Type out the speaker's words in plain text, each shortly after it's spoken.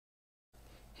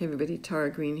Hey everybody,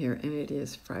 Tara Green here, and it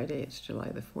is Friday. It's July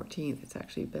the 14th. It's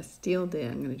actually Bastille Day.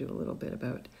 I'm going to do a little bit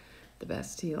about the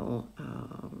Bastille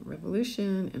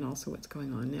Revolution and also what's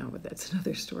going on now, but that's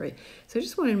another story. So I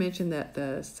just wanted to mention that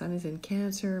the Sun is in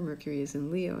Cancer, Mercury is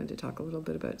in Leo, and to talk a little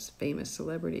bit about famous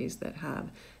celebrities that have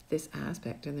this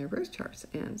aspect in their birth charts.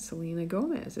 And Selena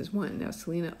Gomez is one. Now,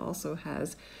 Selena also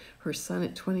has her Sun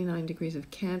at 29 degrees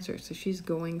of Cancer, so she's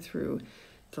going through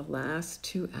the last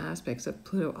two aspects of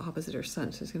Pluto opposite her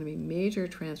Sun. So there's going to be major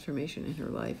transformation in her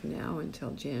life now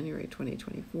until January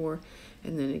 2024.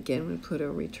 And then again when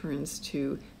Pluto returns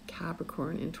to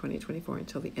Capricorn in 2024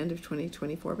 until the end of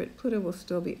 2024. But Pluto will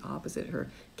still be opposite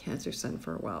her Cancer Sun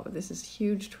for a while. But this is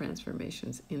huge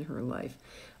transformations in her life.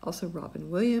 Also, Robin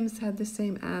Williams had the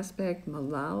same aspect.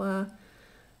 Malala,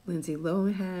 Lindsay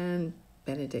Lohan,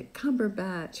 Benedict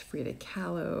Cumberbatch, Frida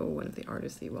Kahlo, one of the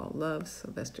artists that you all love,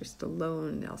 Sylvester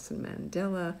Stallone, Nelson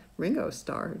Mandela, Ringo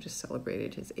Starr, who just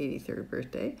celebrated his 83rd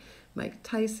birthday, Mike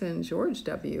Tyson, George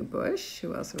W. Bush,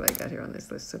 who else have I got here on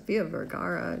this list? Sofia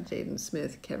Vergara, Jaden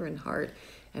Smith, Kevin Hart,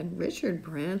 and Richard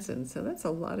Branson. So that's a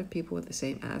lot of people with the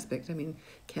same aspect. I mean,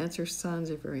 Cancer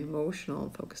Suns are very emotional,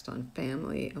 focused on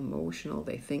family, emotional.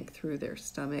 They think through their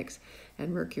stomachs,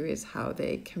 and Mercury is how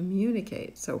they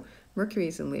communicate. So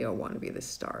Mercury's in Leo want to be the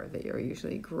star. They are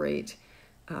usually great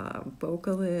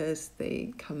vocalists.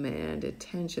 They command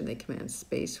attention. They command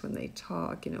space when they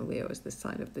talk. You know, Leo is the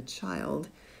sign of the child.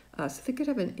 So they could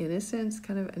have an innocence,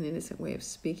 kind of an innocent way of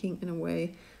speaking in a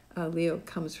way. Leo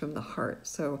comes from the heart.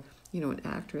 So, you know, an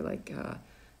actor like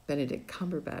Benedict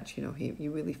Cumberbatch, you know,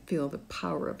 you really feel the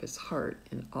power of his heart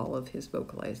in all of his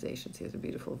vocalizations. He has a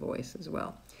beautiful voice as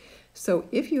well. So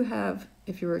if you're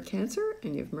a Cancer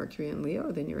and you have Mercury and Leo,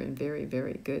 then you're in very,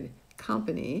 very good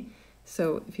company.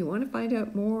 So if you want to find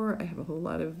out more, I have a whole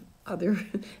lot of other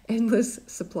endless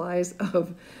supplies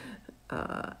of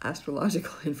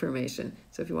astrological information.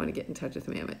 So if you want to get in touch with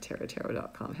me, I'm at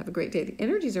taratarot.com. Have a great day. The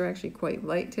energies are actually quite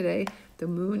light today. The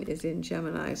moon is in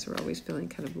Gemini, so we're always feeling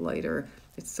kind of lighter.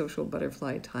 It's social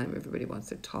butterfly time. Everybody wants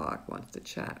to talk, wants to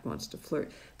chat, wants to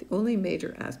flirt. The only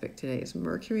major aspect today is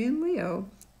Mercury in Leo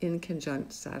in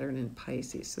conjunct Saturn in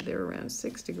Pisces. So they're around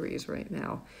 6 degrees right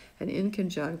now. And in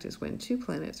conjunct is when two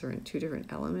planets are in two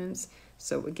different elements.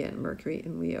 So again, Mercury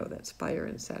in Leo, that's fire,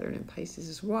 and Saturn in Pisces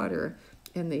is water,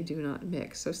 and they do not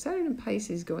mix. So Saturn in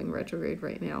Pisces going retrograde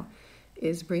right now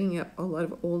is bringing up a lot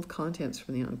of old contents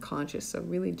from the unconscious. So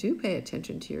really do pay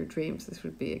attention to your dreams. This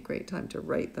would be a great time to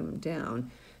write them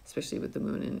down, especially with the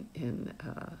moon in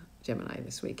Gemini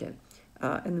this weekend.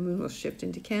 And the moon will shift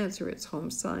into Cancer, its home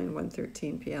sign,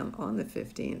 1:13 p.m. on the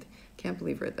 15th. Can't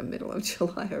believe we're at the middle of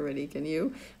July already, can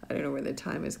you? I don't know where the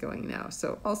time is going now.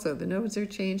 So also the nodes are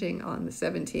changing on the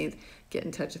 17th. Get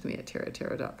in touch with me at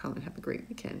taratarot.com and have a great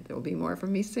weekend. There will be more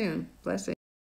from me soon. Blessings.